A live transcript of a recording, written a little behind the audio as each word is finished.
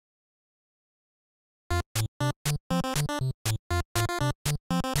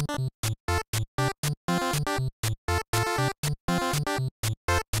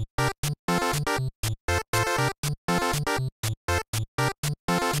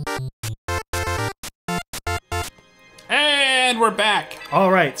And we're back. All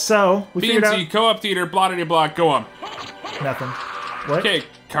right, so we figured out... BNC, co-op theater, blottity block, go on. Nothing. What? Okay,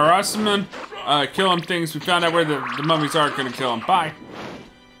 Karasaman, kill him things. We found out where the mummies are, gonna kill him. Bye.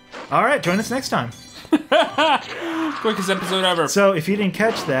 All right, join us next time. Quickest episode ever. So if you didn't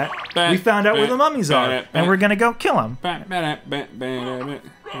catch that, we found out where the mummies are, and we're gonna go kill them. Here's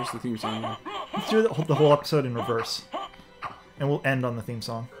the theme song. Let's do the whole episode in reverse, and we'll end on the theme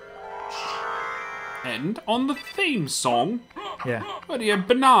song. End on the theme song? Yeah. What are you,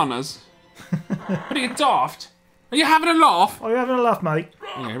 bananas? What are you, daft? Are you having a laugh? Oh, you're having a laugh, mate.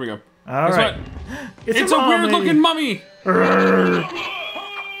 Okay, here we go. All right. It's a weird-looking mummy.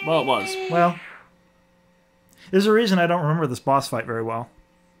 Well, it was. Well, there's a reason I don't remember this boss fight very well.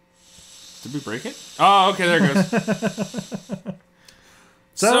 Did we break it? Oh, okay, there it goes.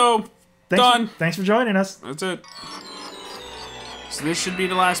 So done. Thanks for joining us. That's it. So this should be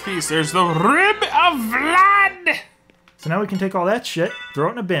the last piece. There's the rib of blood. So now we can take all that shit, throw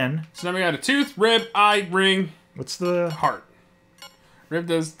it in a bin. So now we got a tooth, rib, eye, ring. What's the... Heart. Rib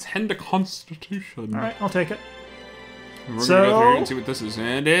does 10 to constitution. All right, I'll take it. And we're gonna go through here and see what this is.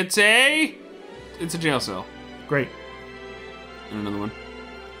 And it's a jail cell. Great. And another one.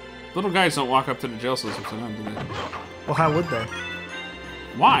 Little guys don't walk up to the jail cells upside down, do they? Well, how would they?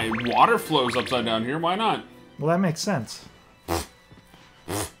 Why? Water flows upside down here. Why not? Well, that makes sense.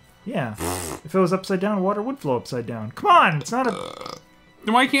 Yeah. If it was upside down, water would flow upside down. Come on, it's not a...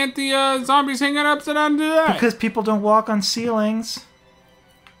 Then why can't the zombies hang out upside down and do that? Because people don't walk on ceilings.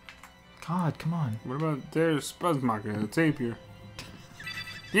 God, come on. What about there's Buzzmacher, the tape here?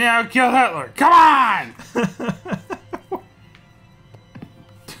 Yeah, I'll kill Hitler. Come on!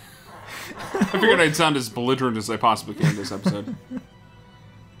 I figured I'd sound as belligerent as I possibly can in this episode.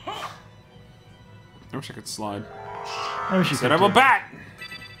 I wish I could slide. I wish you could. Said I will bat!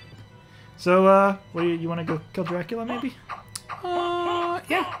 So, what do you want to go kill Dracula, maybe?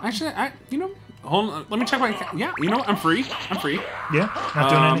 Yeah. Actually, you know, hold on, let me check my. Yeah, you know what? I'm free. I'm free. Yeah, not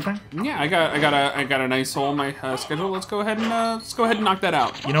doing anything. Yeah, I got a nice hole in my schedule. Let's go ahead and knock that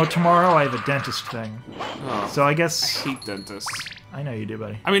out. You know, tomorrow I have a dentist thing. Oh, so I guess I hate dentists. I know you do,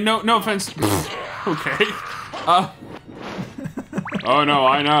 buddy. I mean, no offense. Okay. Oh no,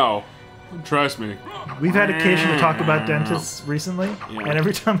 I know. Trust me. We've had occasion to talk about dentists recently, Yeah. and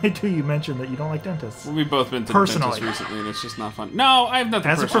every time I do, you mention that you don't like dentists. Well, we've both been to the dentist recently, and it's just not fun. No, I have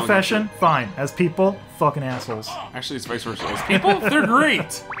nothing As a personal profession, fine. As people, fucking assholes. Actually, it's vice versa. As people, they're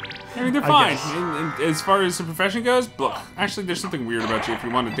great. I mean, they're fine. And as far as the profession goes, look, actually, there's something weird about you if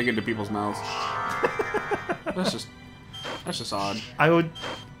you want to dig into people's mouths. That's just odd. I would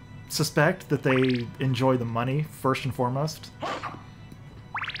suspect that they enjoy the money first and foremost.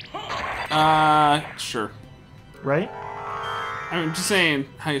 Sure. Right? I'm just saying,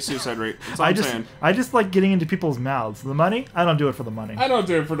 high suicide rate. That's all I'm saying. I just like getting into people's mouths. The money? I don't do it for the money. I don't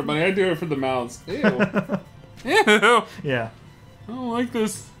do it for the money. I do it for the mouths. Ew. Ew. Yeah. I don't like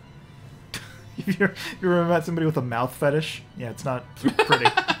this. If you ever met somebody with a mouth fetish? Yeah, it's not pretty.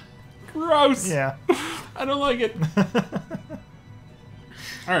 Gross. Yeah. I don't like it.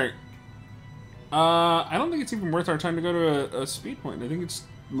 Alright. I don't think it's even worth our time to go to a speed point. I think it's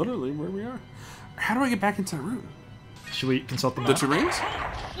literally where we are. How do I get back into the room? Should we consult the map? The two rings?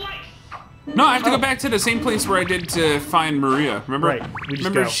 No, I have to go back to the same place where I did to find Maria. Remember? Right. We just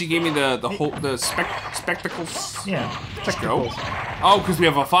Remember go. she gave me the spectacles? Yeah. Let's go. Oh, because we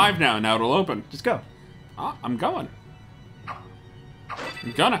have a 5 now. Now it'll open. Just go. Oh, I'm going.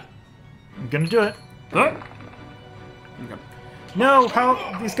 I'm gonna do it. Okay. No,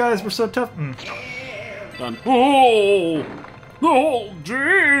 how these guys were so tough. Done. Oh! Oh,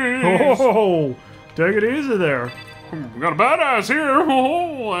 jeez! Oh, take it easy there. We got a badass here.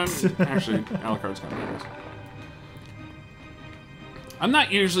 Oh, and actually, Alucard's got a badass. I'm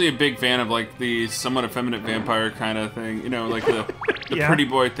not usually a big fan of like the somewhat effeminate vampire kind of thing, you know, like the Yeah. pretty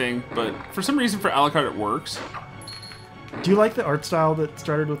boy thing. But for some reason, for Alucard, it works. Do you like the art style that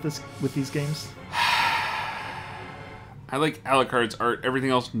started with these games? I like Alucard's art.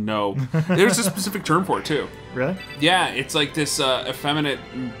 Everything else, no. There's a specific term for it too. Really? Yeah, it's like this effeminate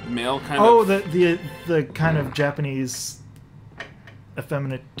male kind of. Oh, the kind of Japanese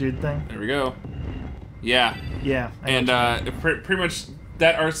effeminate dude thing. There we go. Yeah. Yeah. And pretty much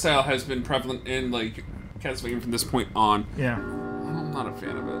that art style has been prevalent in like Castlevania from this point on. Yeah. I'm not a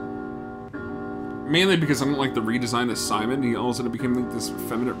fan of it. Mainly because I don't like the redesign of Simon. He all of a sudden became like this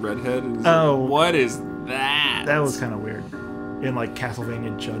effeminate redhead. And oh. Like, what is that? That was kind of weird. in like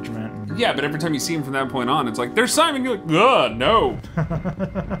Castlevania Judgment. And... Yeah, but every time you see him from that point on, it's like, there's Simon. You're like, ugh, no.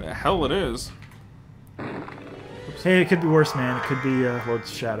 The hell it is. Hey, it could be worse, man. It could be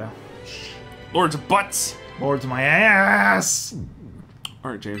Lord's Shadow. Lord's butts. Lord's my ass.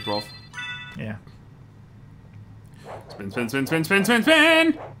 All right, James Rolfe. Yeah. Spin, spin, spin, spin, spin, spin,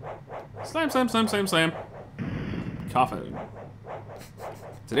 spin. Slam, slam, slam, slam, slam. Coffin.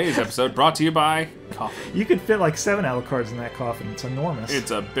 Today's episode brought to you by Coffin. You could fit like 7 Alucards in that coffin. It's enormous.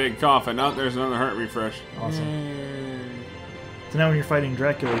 It's a big coffin. Oh, there's another heart refresh. Awesome. So now when you're fighting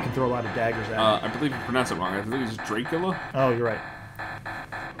Dracula, you can throw a lot of daggers at him. I believe you pronounced it wrong. I believe it's Dracula. Oh, you're right.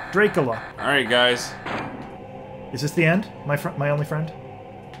 Dracula. All right, guys. Is this the end? My only friend?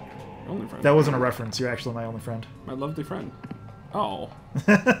 Only friend. That wasn't a reference. You're actually my only friend. My lovely friend. Oh.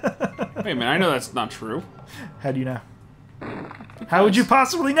 Wait a minute. I know that's not true. How do you know? How would you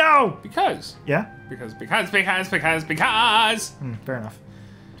possibly know? Because. Yeah? Because. Fair enough.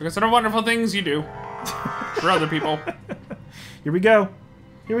 Because of the wonderful things you do for other people. Here we go.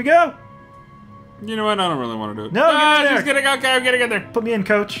 Here we go. You know what? I don't really want to do it. No, get in there. Just gonna go. I'm gonna get there. Put me in,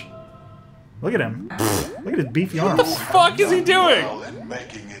 coach. Look at him. Look at his beefy arms. What the fuck is he doing? And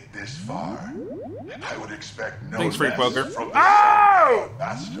making it this far. I would expect no Thanks, Freak Poker. Oh!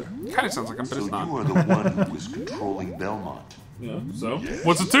 Master. Kind of sounds like him, but So it's not. you are the one who was controlling Belmont. Yeah, so? Yes.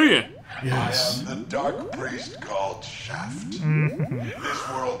 What's it to you? Yes. I am the dark priest called Shaft. This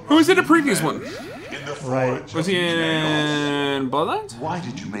world Who was in the previous one? in the Right. forge Was of he chaos. in Bloodlines? Why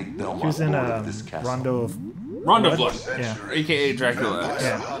did you make Belmont He was in lord of this castle? Rondo of... Rondo Blood. Yeah, AKA Dracula X.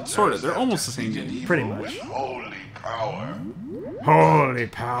 Yeah. Sort of. They're almost the same game. pretty much. With holy power. Holy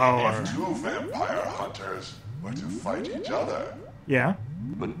power. If 2 vampire hunters were to fight each other, Yeah.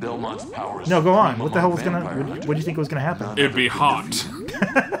 But Belmont's powers. No, go on. supreme What the hell was among gonna... vampire What do you think was gonna happen? It'd be hot.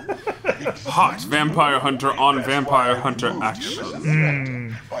 Hot Vampire Hunter on Vampire Hunter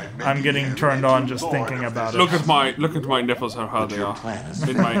action. by making I'm getting him turned into on just Lord thinking of about this it. Look at my nipples, how they are.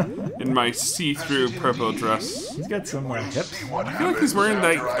 In my see-through purple dress. He's got some hips. I feel like he's wearing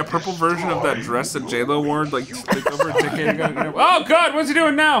like a purple version of that dress that J-Lo wore like over a decade ago. You know? Oh God, what's he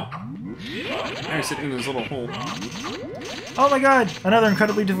doing now? Now he's sitting in his little hole. Oh my god! Another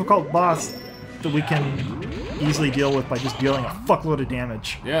incredibly difficult boss that we can easily deal with by just dealing a fuckload of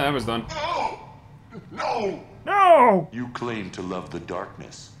damage. Yeah, that was done. No! No! You claim to love the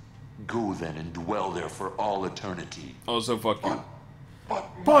darkness. Go then and dwell there for all eternity. Oh, so fuck you. But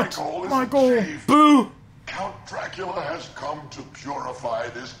But, my goal is achieved. Boo! Count Dracula has come to purify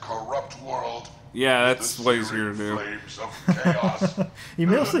this corrupt world. Yeah, with that's the what he's here to searing do. Flames of chaos. He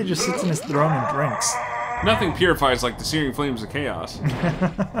mostly just sits in his throne and drinks. Nothing purifies like the searing flames of chaos.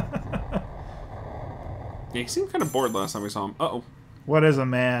 Yeah, he seemed kind of bored last time we saw him. Uh-oh. What is a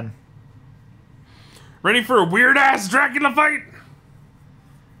man? Ready for a weird-ass Dracula fight?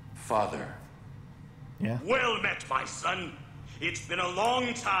 Father. Yeah. Well met, my son. It's been a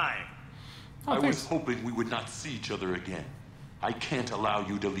long time. Oh, I was thanks. hoping we would not see each other again. I can't allow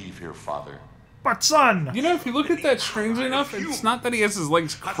you to leave here, Father. But son! You know, if you look at that strangely enough, it's not that he has his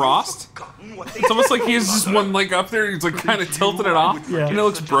legs Have you crossed. forgotten what they It's almost like he has just one leg up there, he's like kind of tilted it off, Yeah. and it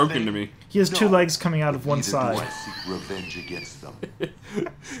looks broken to me. He has 2 legs coming out of one Neither do side. I seek revenge against them.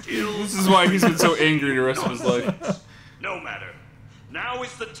 This is why he's been so angry the rest of his life. No matter. Now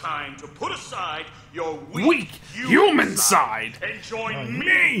is the time to put aside your Weak human side. and join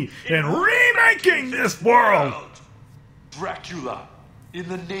Me in remaking this world! Dracula, in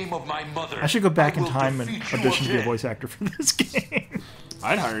the name of my mother. I should go back in will time and defeat you audition to be a again. voice actor for this game.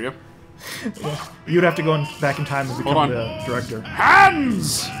 I'd hire you. You'd have to go back in time and become on. the director.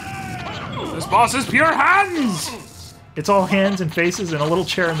 Hands! This boss is pure hands! It's all hands and faces and a little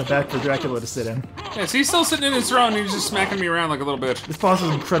chair in the back for Dracula to sit in. Yeah, so he's still sitting in his throne, and he's just smacking me around like a little bitch. This boss is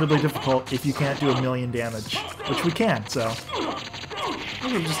incredibly difficult if you can't do 1,000,000 damage, which we can, so.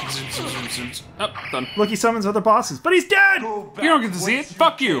 Oh, done. Look, he summons other bosses, but he's dead! Go back You don't get to see it. whence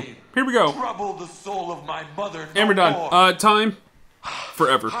Fuck you. came. Here we go. Trouble the soul of my mother. No And we're done. more. Time.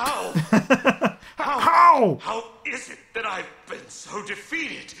 Forever. How? How? How is it that I've been so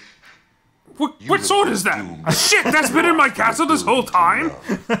defeated? What sword is that? Shit, that's been in my castle this whole time?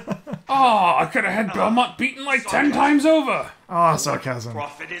 Oh, I could have had Belmont beaten like 10 times over. Oh, sarcasm.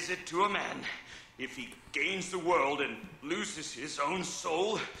 Profit is it to a man if he gains the world and loses his own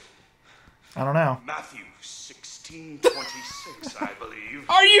soul? I don't know. Matthew 16:26, I believe.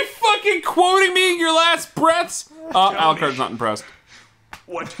 Are you fucking quoting me in your last breaths? Alucard's not impressed.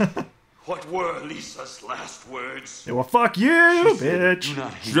 What were Lisa's last words? They will fuck you, bitch. Do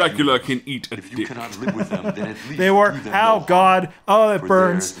not hate Dracula me. can eat a If you dick. cannot live with them, then at least They were, do them oh no harm. god, oh it For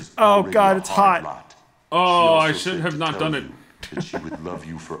burns, theirs is oh already god a it's hard hot. lot. Oh, I She also should said have to not tell done it. you that she would love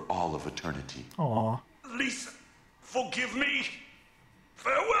you for all of eternity. Aw. Lisa, forgive me.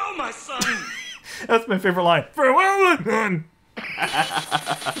 Farewell, my son. That's my favorite line. Farewell, my son.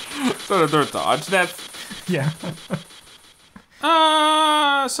 So they're dodge that. Yeah.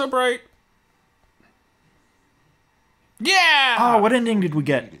 So bright. Yeah! Oh, what ending did we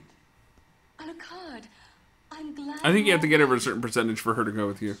get? On a card. I'm glad. I think you have to get over a certain percentage for her to go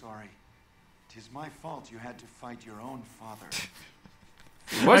with you. Sorry. 'Tis my fault you had to fight your own father.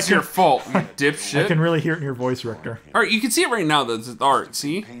 What's your fault, you I dipshit? can really hear it in your voice, Richter. Alright, you can see it right now, the art,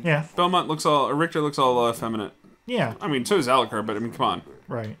 see? Yeah. Belmont looks all, Richter looks all effeminate. Yeah. I mean, so does Alucard, but I mean, come on.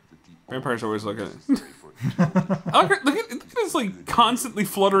 Right. Vampires always look at it. Alucard, look at his, like, constantly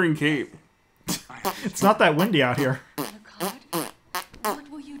fluttering cape. It's not that windy out here. On a card.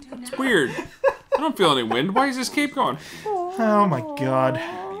 What will you do now? It's weird. I don't feel any wind. Why is this cape going? Oh my god.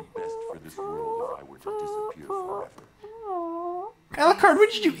 Best for this world if I were to disappear forever. Alucard,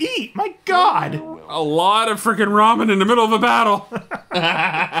 what did you eat? My god. A lot of freaking ramen in the middle of a battle.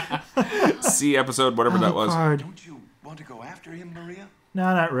 See episode, whatever that was. Alucard. Don't you want to go after him, Maria? No,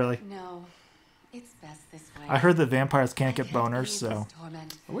 not really. No. It's best this way. I heard that vampires can't get boners, Can't so. ease this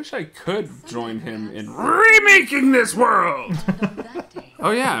torment. I wish I could join him in remaking this world. On that day,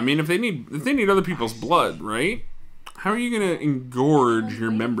 Oh yeah, I mean if they need other people's blood, right? How are you gonna engorge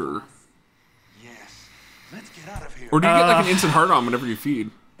your member? Yes. Let's get out of here. Or do you get like an instant heart on whenever you feed?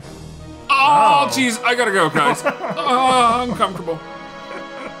 Oh jeez, I gotta go, guys. Oh, I'm uncomfortable.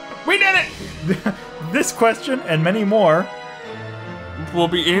 We did it! This question and many more. Will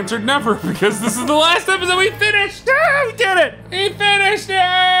be answered never because this is the last episode we finished. Ah, we did it! We finished it!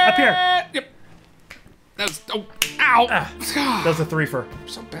 Up here. Yep. That was, oh, ow! That was a threefer. I'm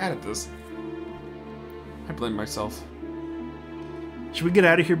so bad at this. I blame myself. Should we get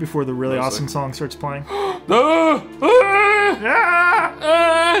out of here before the really Mostly. awesome song starts playing?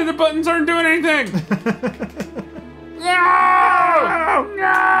 The buttons aren't doing anything. No!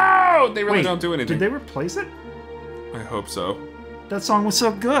 No! They really Wait, don't do anything. did they replace it? I hope so. That song was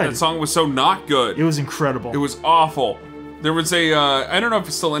so good. That song was so not good. It was incredible. It was awful. There was a, I don't know if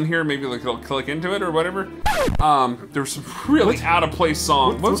it's still in here, maybe like I'll click into it or whatever. There was some really out of place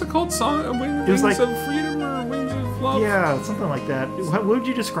song. What was it called? Song? Wings like- of Freedom or Wings of Love? Yeah, something like that. What would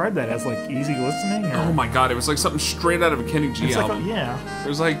you describe that as? Like easy listening? Or? Oh my god, it was like something straight out of a Kenny G It's like album. yeah. There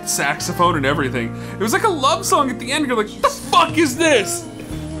was like saxophone and everything. It was like a love song at the end. You're like, what the fuck is this?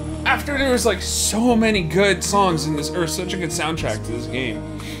 After there was like so many good songs in this, or such a good soundtrack to this game,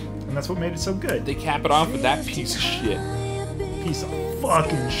 And that's what made it so good. they cap it off with that piece of shit. Piece of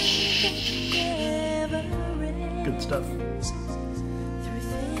fucking good stuff.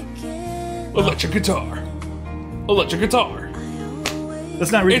 Electric guitar. Electric guitar.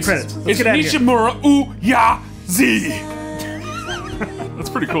 Let's not read It's, the credits. Let's it's get out of here. Nishimura Uyazi. That's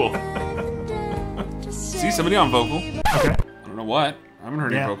pretty cool. See somebody on vocal. Okay. I don't know what. I haven't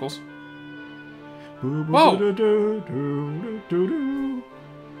heard Yeah. any vocals. Whoa.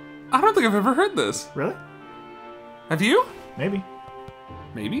 I don't think I've ever heard this. Really? Have you? Maybe.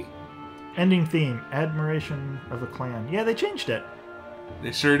 Maybe. Ending theme: admiration of a clan. Yeah, they changed it.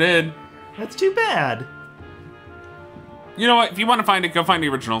 They sure did. That's too bad. You know what? If you want to find it, go find the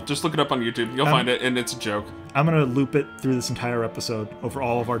original. Just look it up on YouTube. You'll find it, and it's a joke. I'm gonna loop it through this entire episode over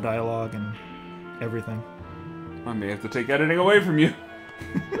all of our dialogue and everything. I may have to take editing away from you.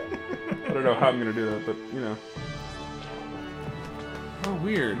 I don't know how I'm gonna do that, but you know. Oh,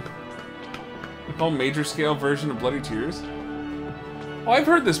 weird. A whole major scale version of Bloody Tears. Oh, I've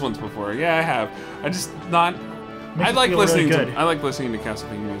heard this once before. Yeah, I have. I just not. Makes I it like feel listening really to. good. I like listening to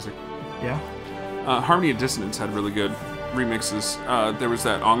Castlevania music. Yeah. Harmony of Dissonance had really good remixes. There was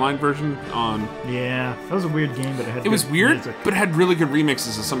that online version on. Yeah. That was a weird game, but it had. It was good weird, music. but it had really good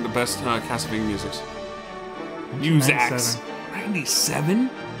remixes of some of the best Castlevania musics. Use Axe. 97?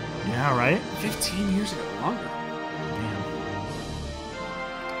 Yeah. Right. 15 years ago, longer. Damn.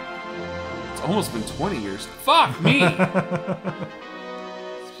 It's almost been 20 years. Fuck me! It's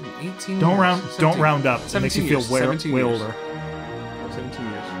been 18 Don't years. round. 17 Don't round up. It makes you feel 17 way, 17 way years. older. 17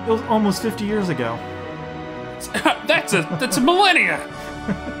 years. It was almost 50 years ago. That's a millennia!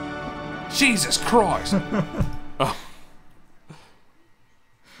 Jesus Christ! Oh.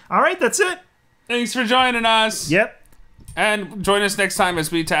 All right, that's it. Thanks for joining us! Yep. And join us next time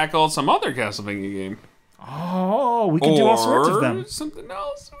as we tackle some other Castlevania game. Oh, we can do all sorts of them. Something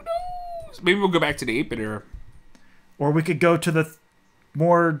else, who knows? Maybe we'll go back to the 8-bit era. Or we could go to the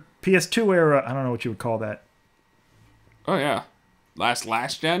more PS2 era. I don't know what you would call that. Oh yeah.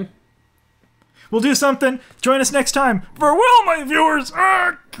 Last gen? We'll do something. Join us next time. Farewell, my viewers.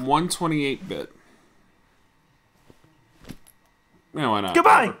 128-bit. Yeah, why not?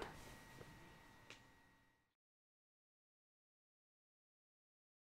 Goodbye!